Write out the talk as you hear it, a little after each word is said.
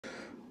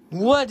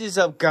What is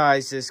up,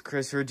 guys? This is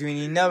Chris. We're doing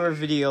another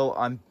video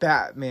on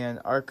Batman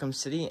Arkham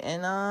City,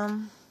 and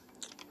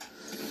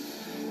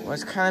well,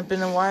 it's kind of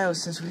been a while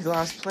since we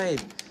last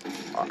played.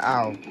 Oh,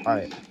 ow!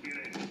 Alright.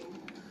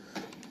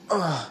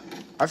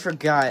 I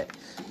forgot.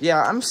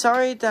 Yeah, I'm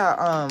sorry that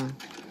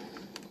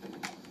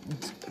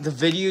the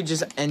video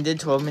just ended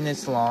 12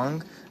 minutes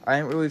long. I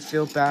didn't really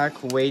feel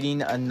back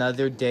waiting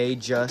another day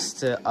just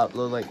to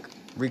upload, like,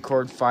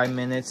 record 5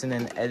 minutes and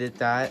then edit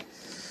that.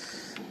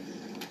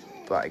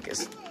 But I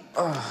guess.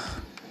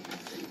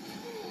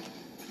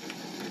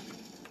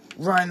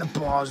 Right in the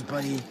balls,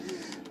 buddy.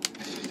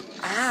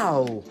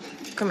 Ow.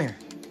 Come here.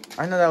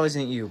 I know that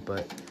wasn't you,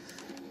 but...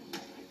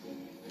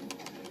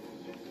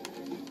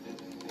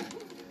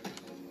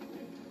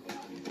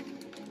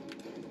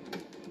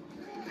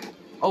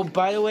 Oh,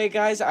 by the way,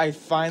 guys, I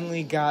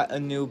finally got a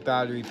new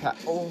battery pack.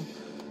 Oh,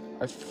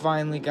 I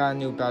finally got a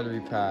new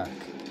battery pack.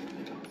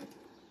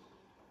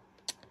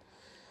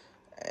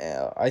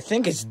 I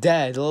think it's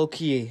dead,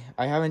 low-key.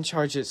 I haven't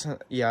charged it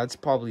since... Yeah, it's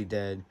probably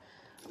dead.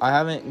 I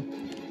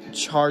haven't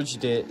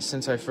charged it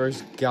since I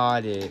first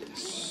got it.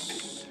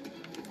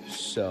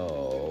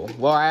 So...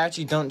 Well, I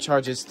actually don't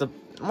charge it. It's the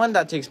one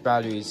that takes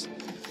batteries.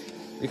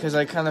 Because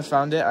I kind of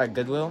found it at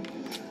Goodwill.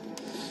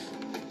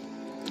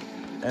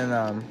 And,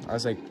 I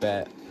was like,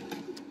 bet.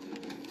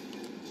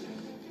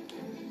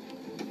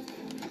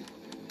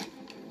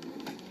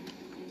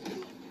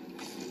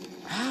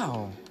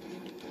 Ow.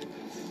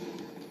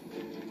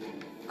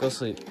 Go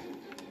sleep.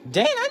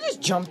 Dang, I just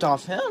jumped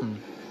off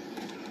him.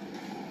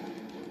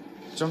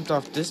 Jumped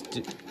off this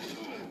dude.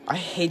 I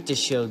hate the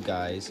shield,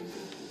 guys.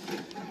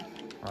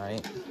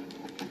 Alright.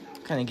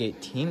 Kind of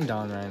get teamed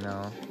on right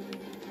now.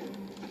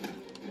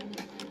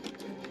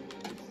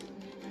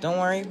 Don't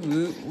worry,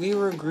 we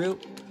were a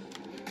group.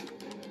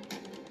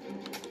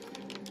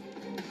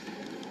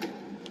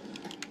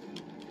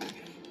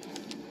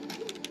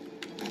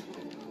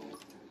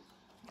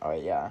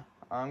 Alright, yeah.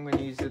 I'm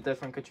gonna use a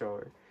different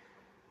controller.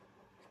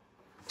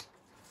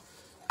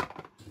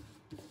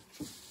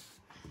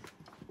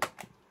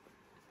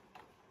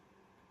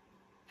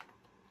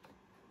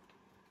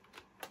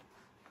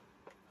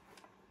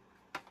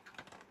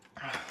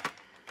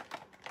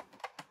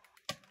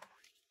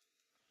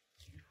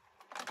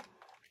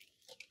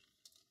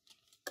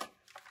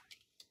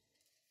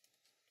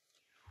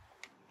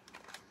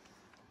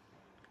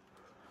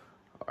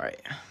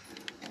 Alright.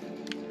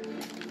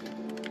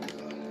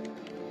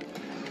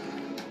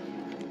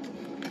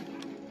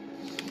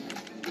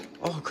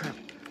 Oh, crap.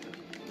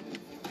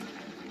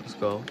 Let's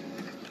go.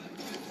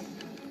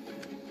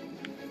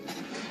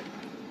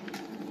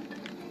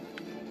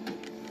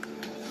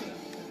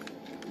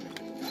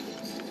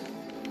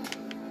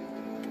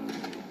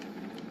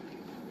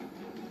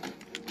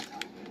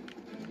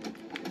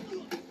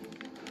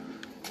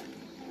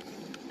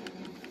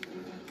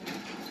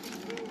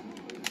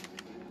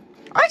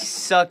 I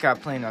suck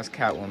at playing as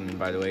Catwoman,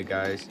 by the way,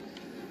 guys.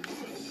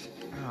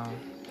 Oh.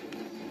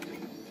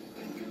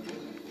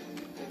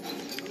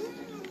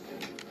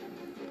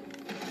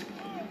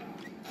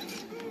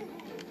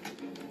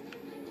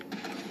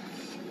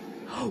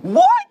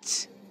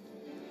 What?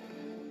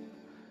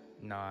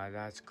 Nah,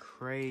 that's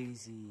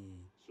crazy.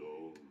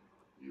 So,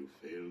 you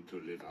failed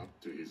to live up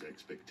to his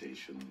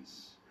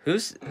expectations.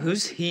 Who's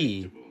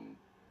he?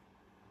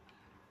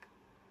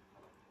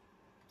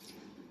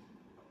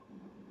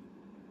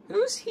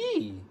 Who's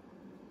he?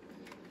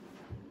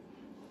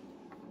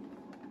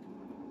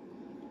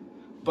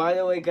 By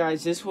the way,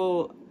 guys,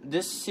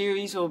 this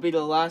series will be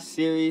the last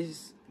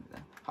series.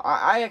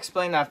 I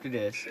explain after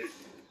this.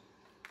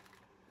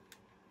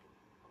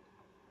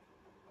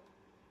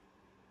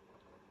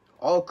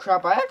 Oh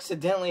crap, I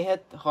accidentally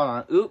hit, hold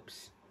on,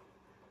 oops.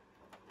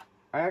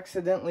 I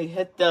accidentally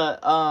hit the,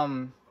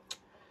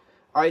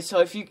 alright, so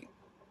if you,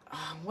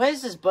 what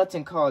is this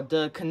button called?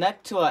 The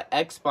connect to a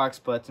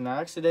Xbox button. I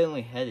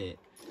accidentally hit it.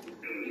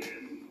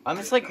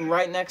 It's like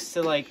right next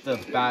to like the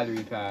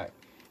battery pack.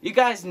 You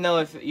guys know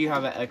if you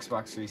have an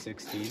Xbox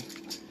 360.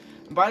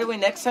 By the way,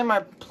 next time I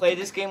play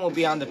this game will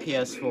be on the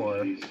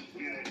PS4.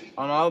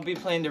 I'll be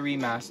playing the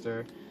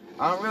remaster.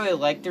 I don't really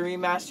like the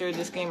remaster of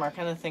this game. I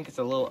kind of think it's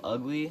a little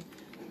ugly.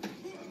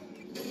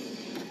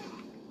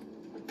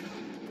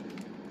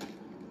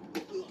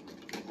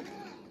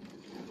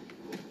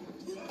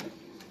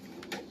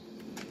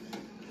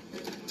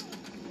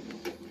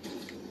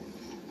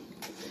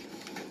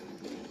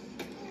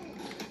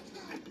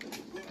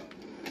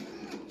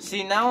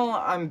 See, now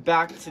I'm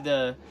back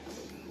to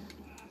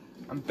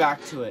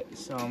it,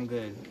 so I'm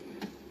good.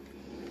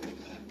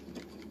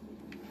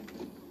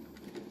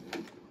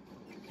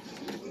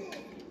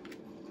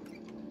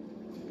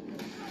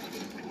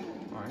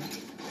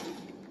 Alright.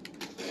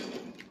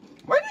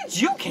 Where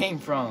did you came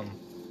from?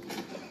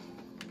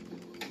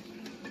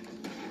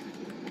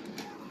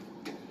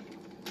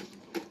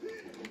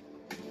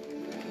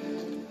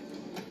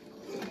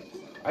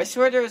 I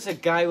swear there was a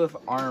guy with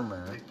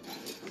armor.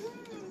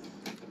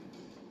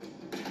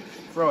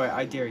 Throw it,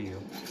 I dare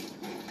you.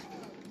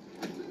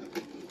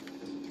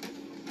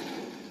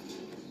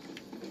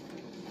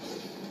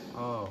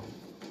 Oh.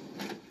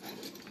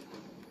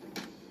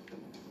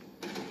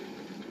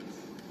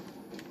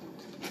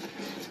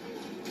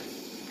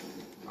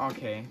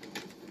 Okay.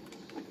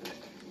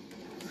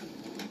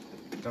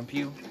 Dump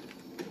you.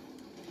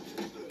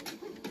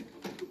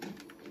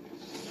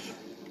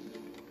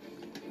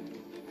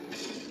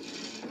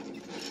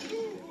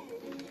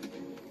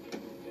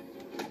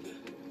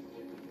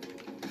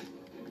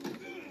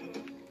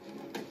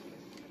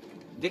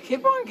 They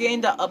keep on getting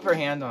the upper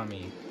hand on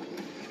me.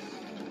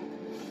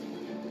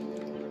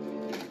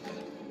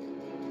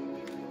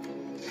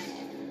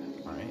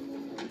 Alright.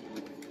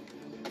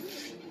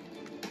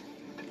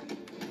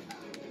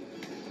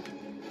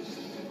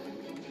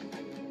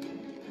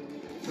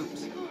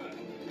 Oops.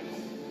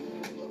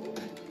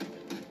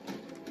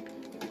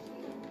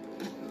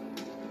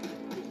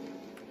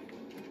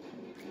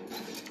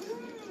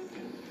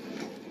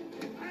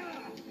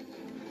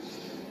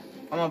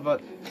 I'm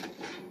about...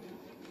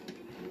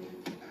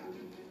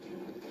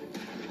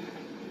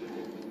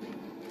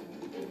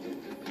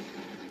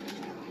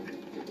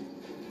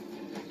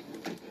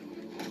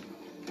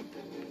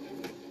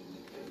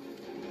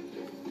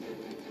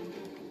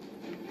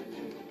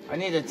 I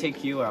need to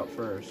take you out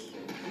first.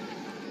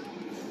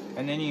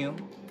 And then you.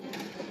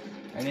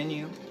 And then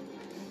you.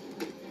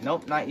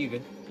 Nope, not you.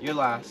 Good. You're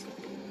last.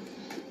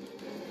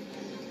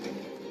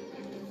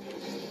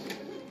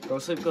 Go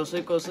sleep, go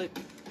sleep, go sleep.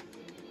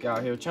 Get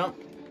out here, chump.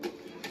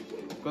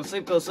 Go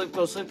sleep, go sleep,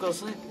 go sleep, go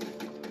sleep.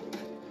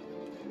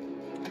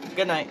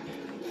 Good night.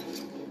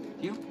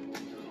 You?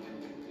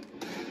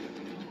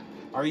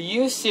 Are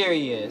you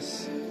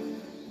serious?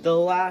 The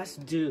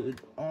last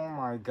dude. Oh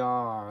my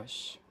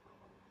gosh.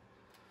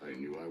 I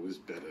knew I was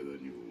better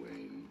than you,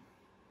 Wayne.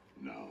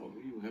 Now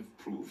you have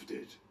proved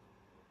it.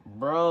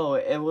 Bro,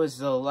 it was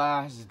the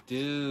last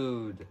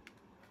dude.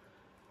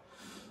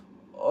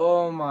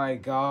 Oh my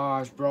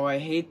gosh, bro. I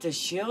hate the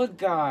shield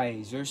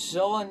guys. They're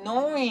so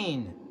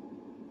annoying.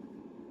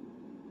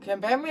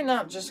 Can Batman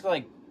not just,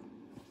 like,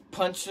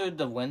 punch through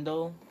the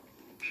window?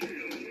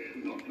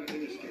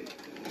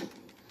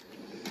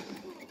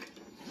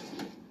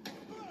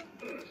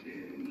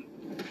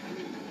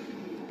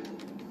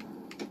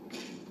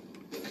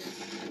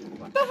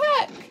 What the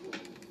heck?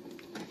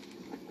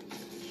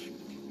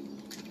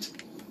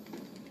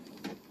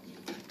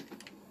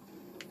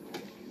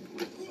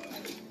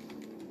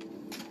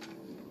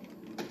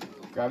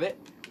 Grab it.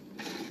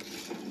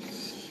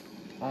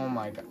 Oh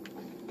my god.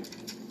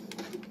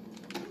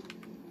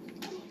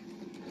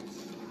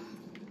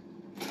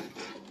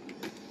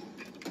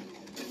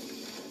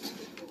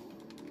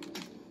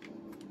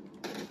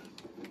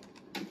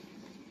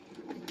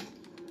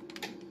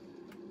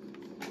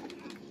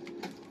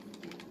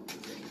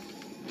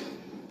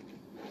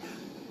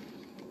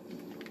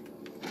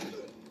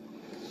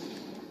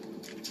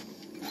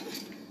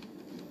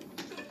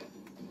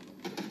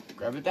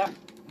 Grab it that.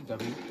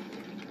 W.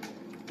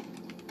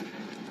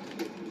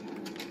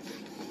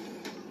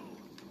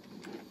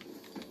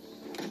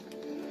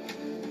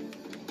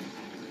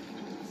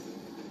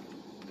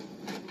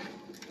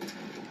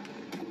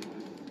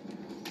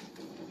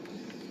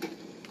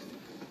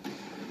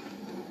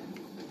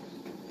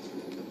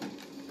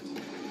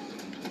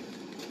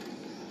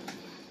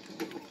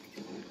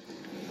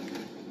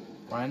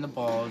 Find the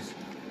balls.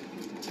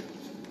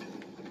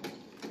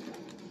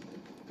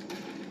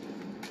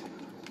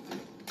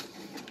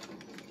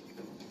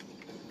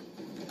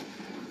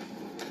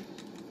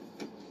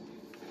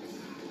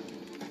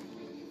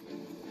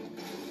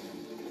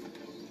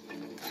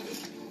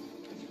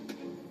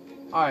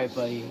 Alright,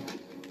 buddy.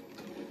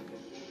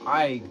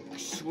 I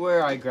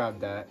swear I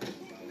grabbed that.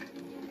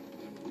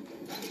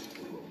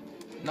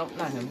 Nope,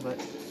 not him, but...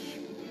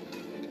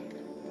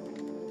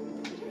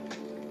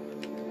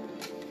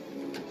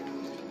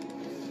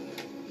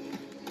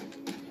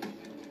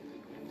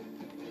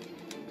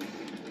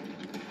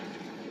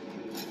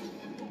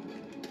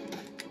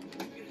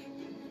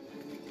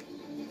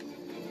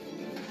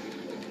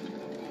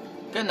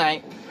 Good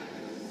night.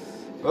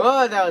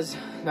 Oh, that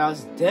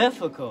was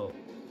difficult.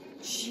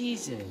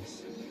 Jesus. Did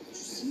you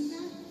see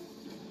that?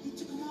 He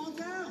took them all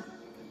down.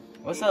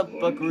 What's up,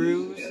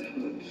 buckaroos?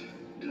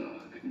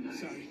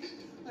 Sorry.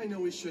 I know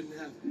we shouldn't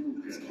have.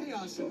 There's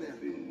chaos in there.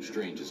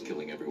 Strange is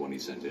killing everyone he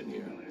sent in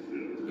here.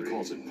 He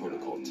calls it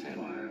Protocol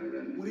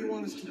 10. What do you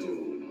want us to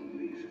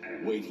do?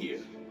 Wait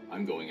here.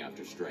 I'm going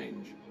after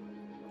Strange.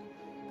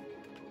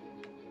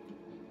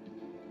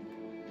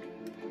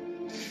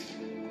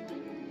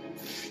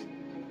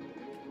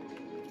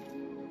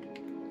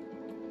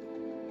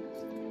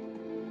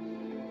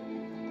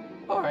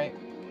 Alright.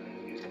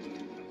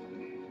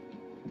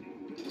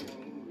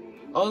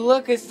 Oh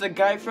look, it's the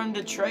guy from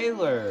the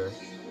trailer.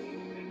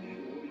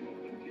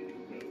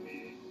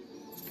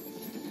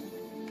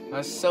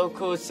 That's so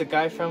cool, it's the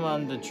guy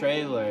from the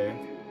trailer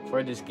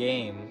for this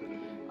game.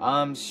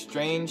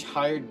 Strange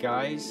hired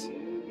guys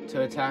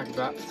to attack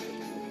back.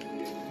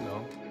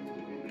 No.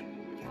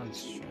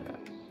 Let's try that.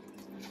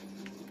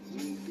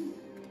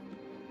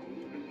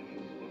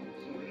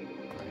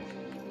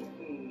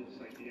 Full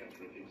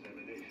psychiatric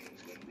examination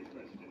when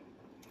requested.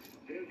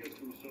 Failure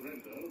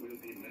surrender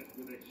will be met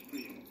with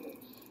extreme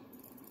force,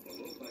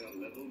 followed by a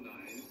level 9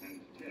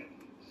 and 10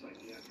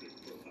 psychiatric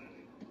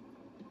profiling.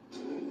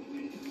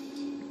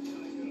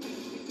 Tiger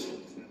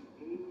has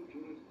full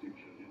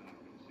jurisdiction in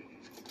Arkham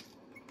City.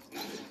 If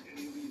for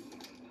any reason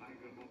a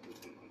Tiger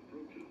operative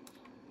approaches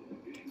or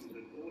issues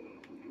an order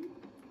to you,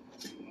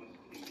 you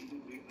must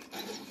immediately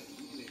attack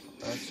and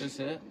That's just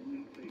it.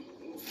 and place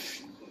all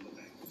hands on the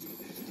back.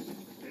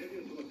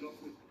 Failure to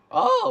adopt this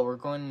Oh, we're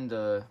going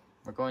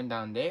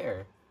down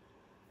there.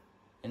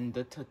 In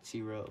the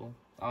Tootsie Roll.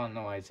 I don't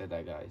know why I said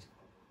that, guys.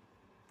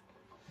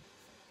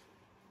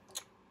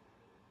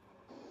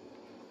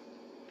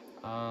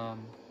 I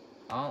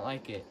don't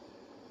like it.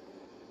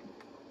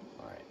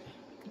 Alright.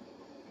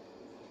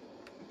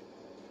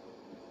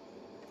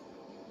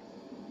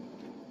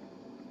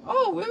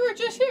 Oh, we were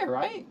just here,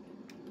 right?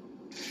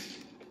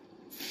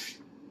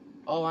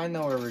 Oh, I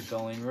know where we're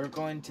going. We're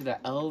going to the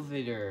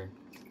elevator.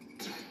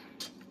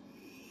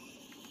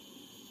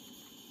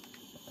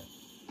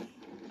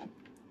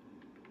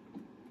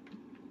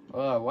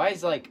 Why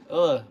is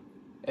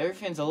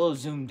everything's a little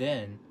zoomed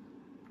in.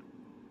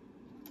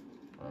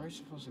 Where are we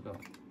supposed to go?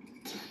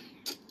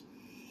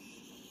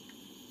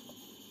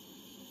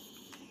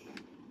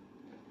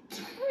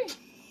 Hey.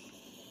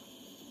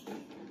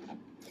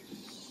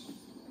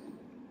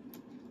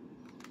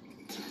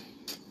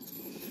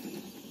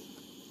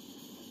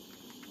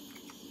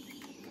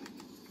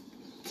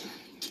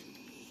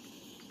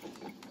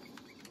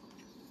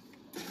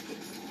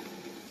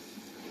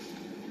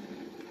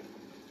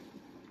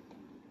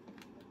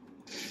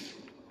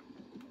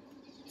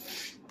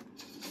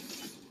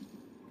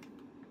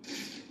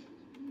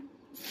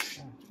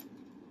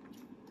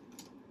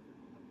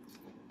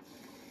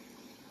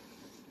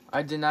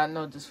 I did not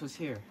know this was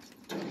here.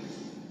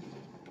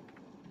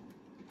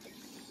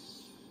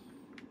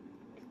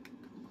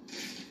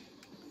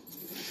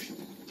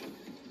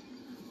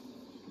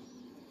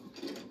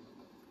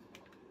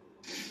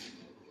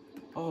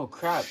 Oh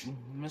crap,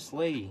 Miss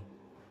Lady.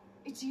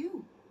 It's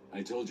you.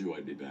 I told you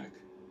I'd be back.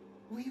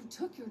 Well, you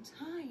took your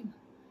time.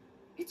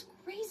 It's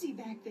crazy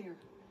back there.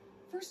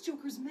 First,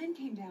 Joker's men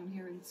came down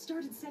here and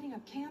started setting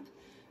up camp.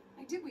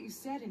 I did what you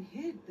said and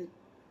hid, but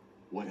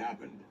What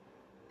happened?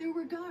 there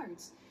were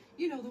guards.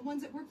 You know, the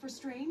ones that work for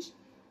Strange.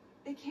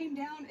 They came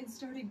down and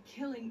started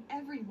killing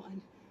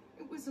everyone.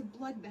 It was a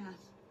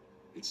bloodbath.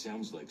 It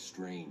sounds like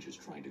Strange is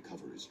trying to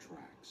cover his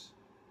tracks.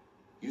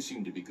 You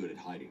seem to be good at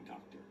hiding,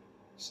 Doctor.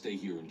 Stay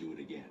here and do it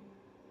again.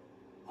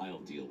 I'll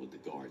deal with the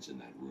guards in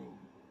that room.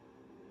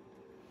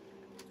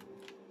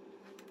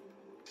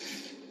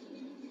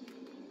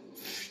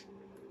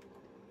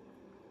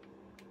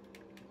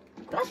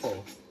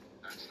 Grapple.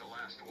 That's the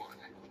last one.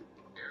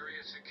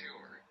 Area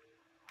secure.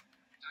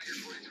 Tiger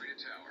 43 to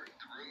tower.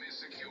 The room is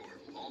secure.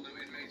 All new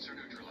inmates are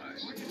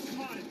neutralized.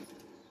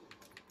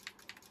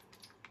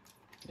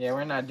 Yeah,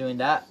 we're not doing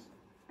that.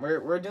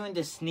 We're doing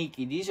this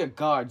sneaky. These are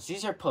guards.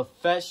 These are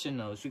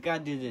professionals. We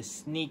gotta do this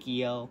sneaky,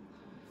 yo.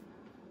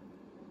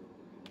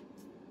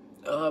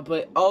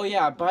 But oh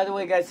yeah, by the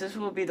way, guys, this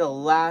will be the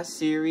last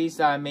series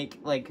that I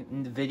make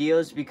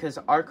videos, because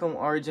Arkham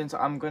Origins,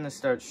 I'm gonna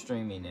start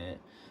streaming it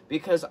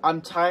because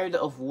I'm tired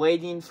of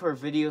waiting for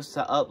videos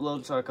to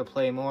upload so I could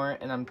play more,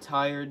 and I'm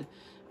tired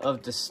of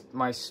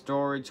my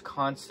storage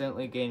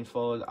constantly getting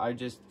full.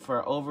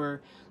 For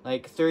over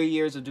 3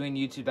 years of doing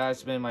YouTube,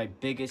 that's been my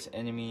biggest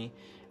enemy,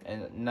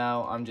 and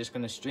now I'm just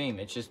gonna stream.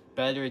 It's just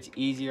better, it's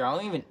easier. I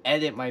don't even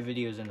edit my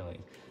videos anyway.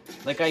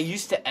 I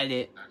used to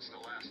edit,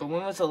 but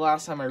when was the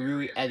last time I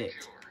really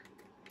edit?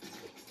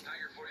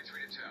 Tiger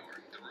 43 to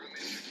tower. The room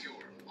is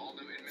secure. All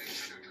new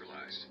inmates are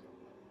neutralized.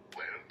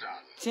 Well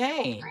done.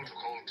 Dang.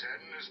 Protocol 10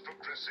 is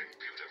progressing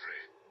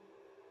beautifully.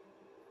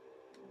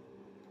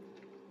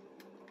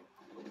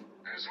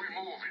 As we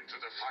move into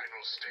the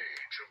final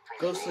stage of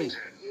Go Protocol sleep.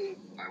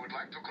 10, I would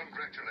like to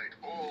congratulate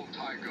all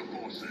Tiger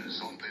forces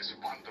on this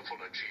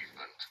wonderful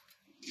achievement.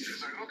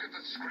 As I look at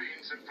the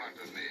screens in front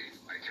of me,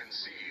 I can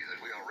see that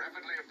we are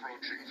rapidly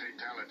approaching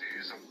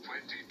fatalities of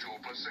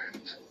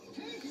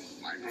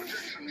 22%. My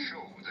projections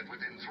show that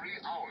within 3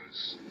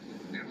 hours,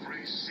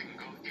 every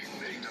single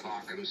inmate of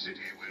Arkham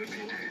City will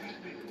be dead,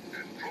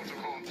 and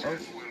Protocol 10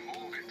 will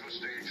move into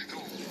Stage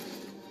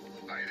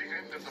 2. By the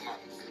end of the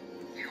month,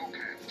 new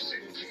camps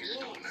in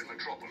Keystone and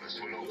Metropolis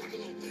will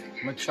open.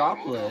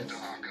 Metropolis? To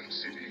Arkham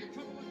City.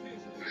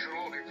 You should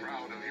all be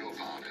proud of your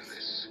part in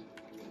this.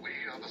 We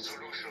are the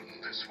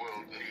solution this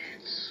world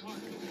needs.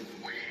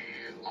 We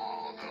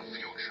are the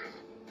future.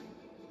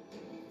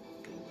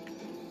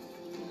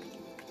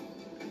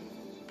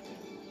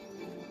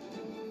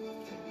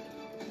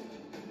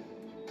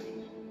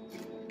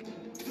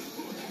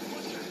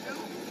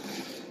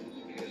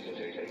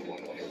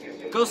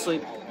 Go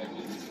sleep.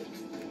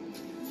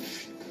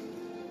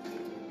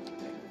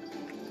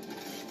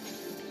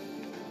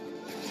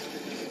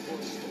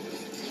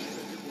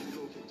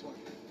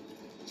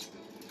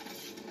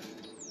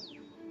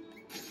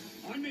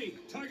 On me.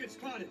 Target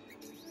spotted.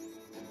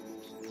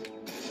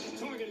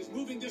 Target is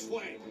moving this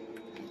way.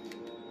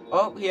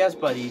 Oh, he has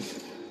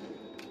buddies.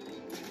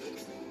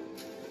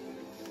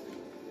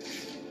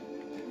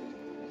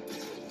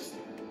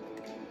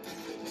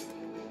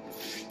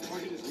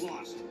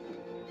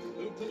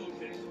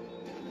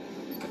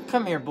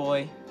 Come here,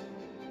 boy.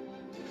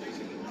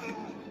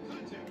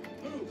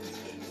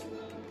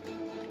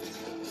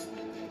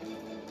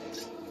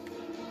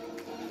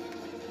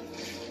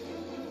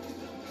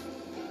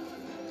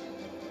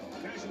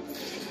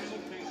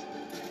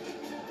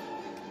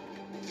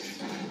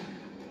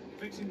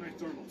 Fixing my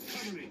thermal.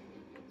 Cover me.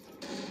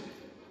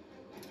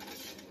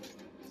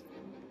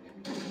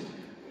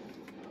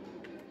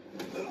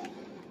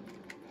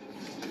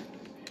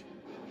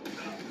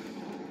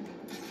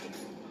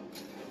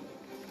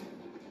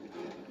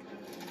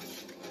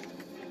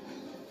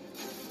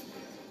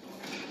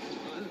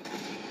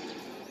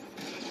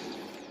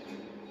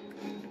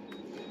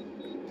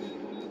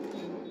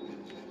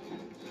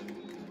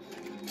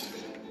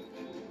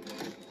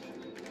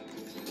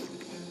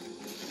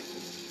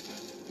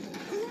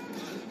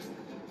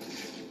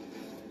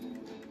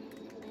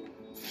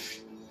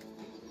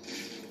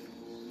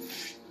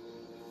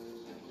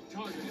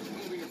 Target is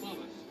moving above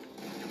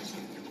us.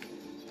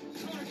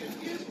 Target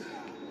is...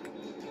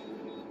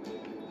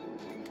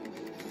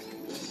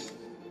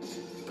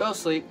 Go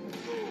sleep.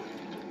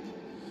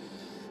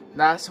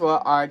 That's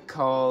what I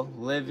call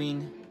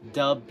living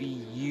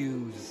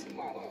W's.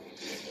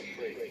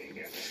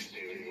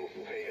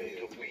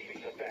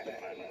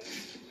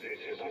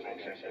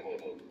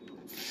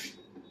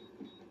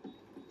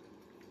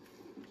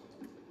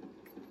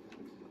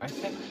 I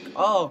think.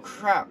 Oh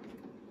crap!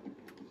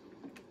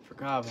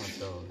 Forgot about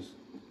those.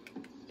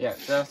 Yeah,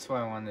 that's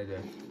what I wanted to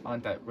do. I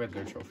want that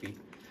Riddler trophy.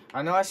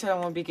 I know I said I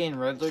won't be getting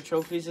Riddler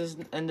trophies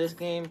in this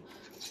game,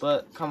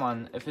 but come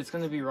on, if it's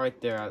gonna be right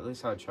there, at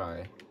least I'll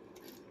try.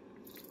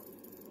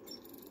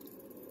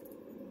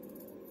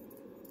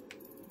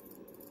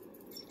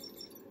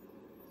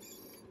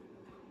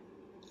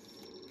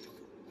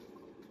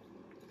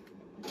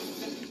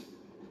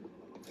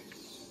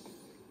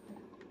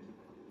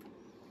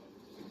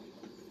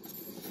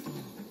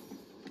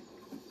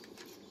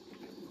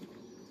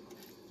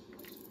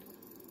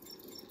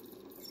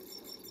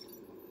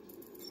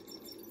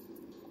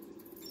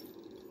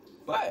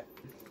 What?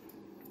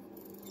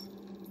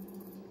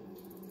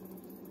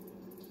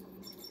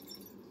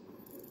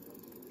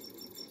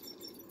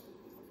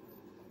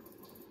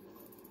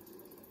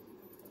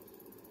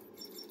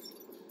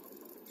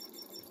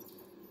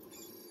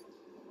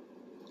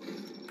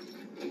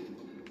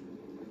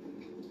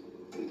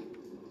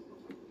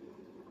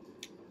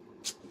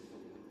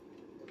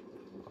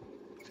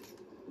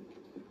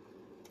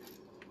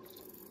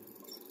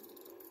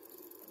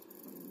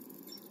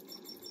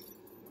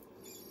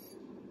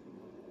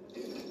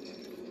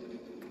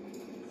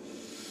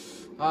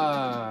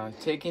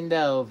 Taking the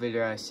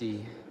elevator, I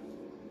see.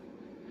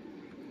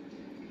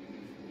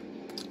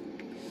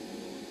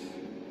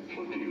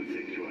 What do you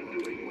think you are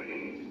doing,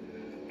 Wayne?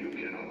 You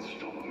cannot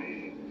stop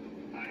me.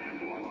 I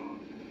am one.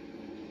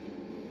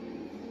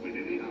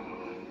 Within the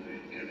hour,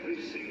 every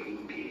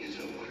single piece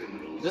of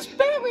criminal... This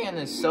Batman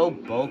is so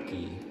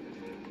bulky.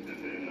 And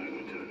then I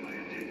will turn my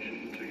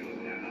attention to your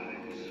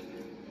allies.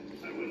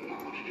 I will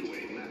march to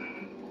Wayne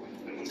Manor.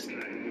 I will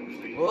drag your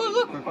feet... Oh,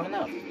 look, we're going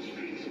up. ...to the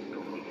streets of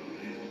Gotham.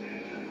 And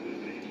I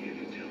will make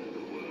you tell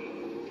the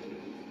world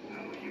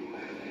how you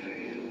have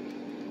failed.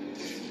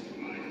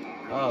 My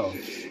Oh.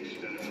 City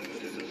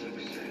experiment is a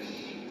success.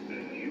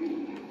 And you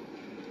will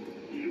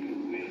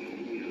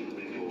kneel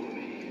before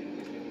me,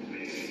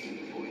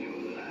 begging for your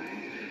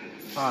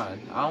life. Hold on.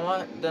 I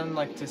want them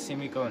like to see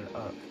me going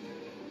up.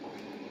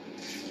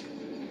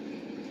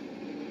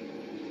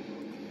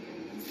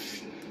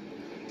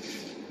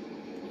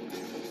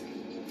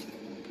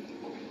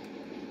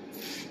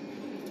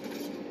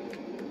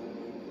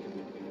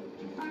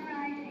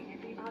 Arriving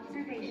at the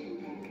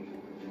observation deck.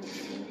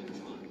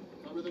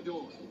 Cover the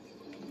door.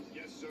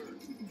 Yes, sir.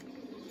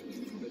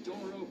 The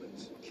door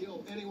opens.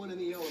 Kill anyone in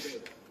the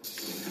elevator.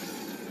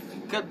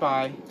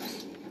 Goodbye.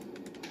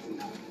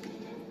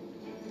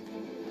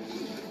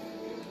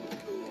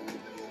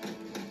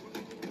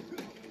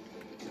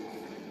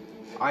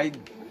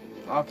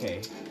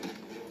 Okay.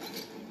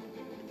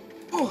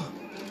 Oh.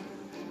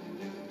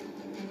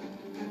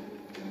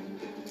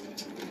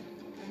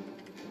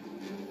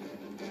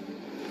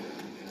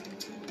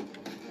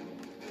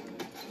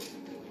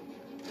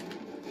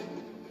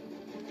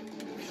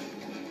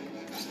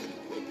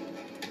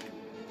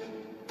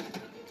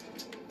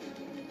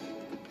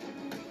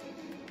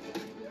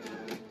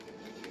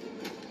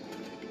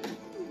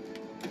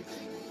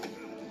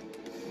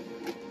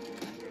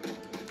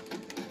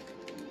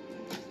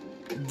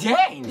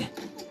 Dang!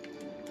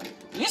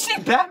 You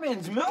see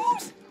Batman's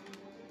moves?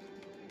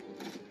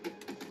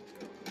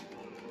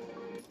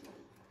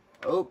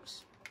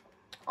 Oops.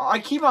 I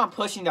keep on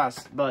pushing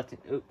that button.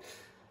 Oops.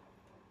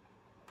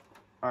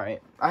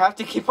 Alright. I have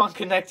to keep on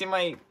connecting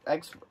my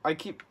if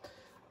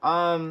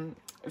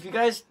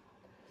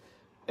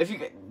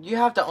you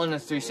have to own a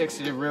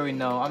 360 to really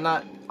know.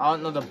 I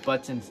don't know the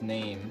button's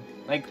name.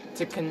 Like,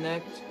 to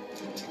connect.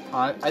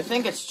 I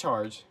think it's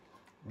charge.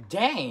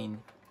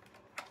 Dang!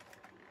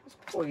 This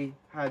boy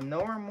had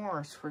no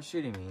remorse for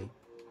shooting me.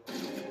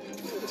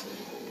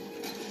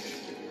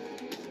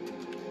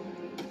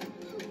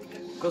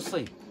 Go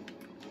sleep.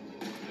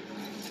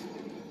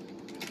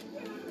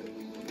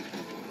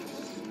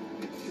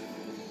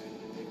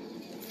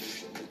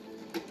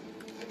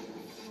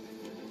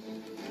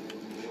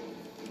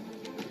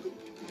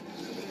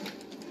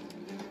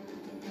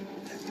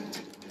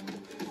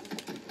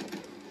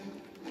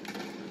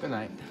 Good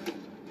night.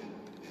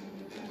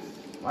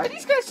 Why are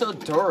these guys so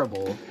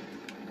durable?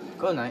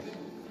 Good night.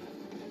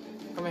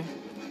 Come here.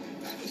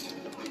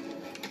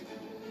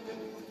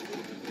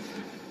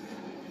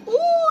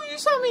 Ooh, you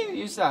saw me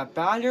use that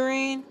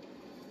battering.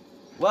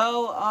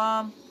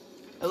 Well,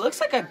 it looks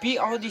like I beat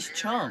all these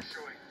chumps.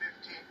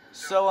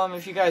 So,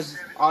 if you guys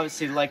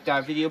obviously liked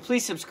that video,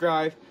 please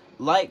subscribe,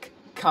 like,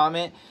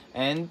 comment,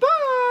 and bye!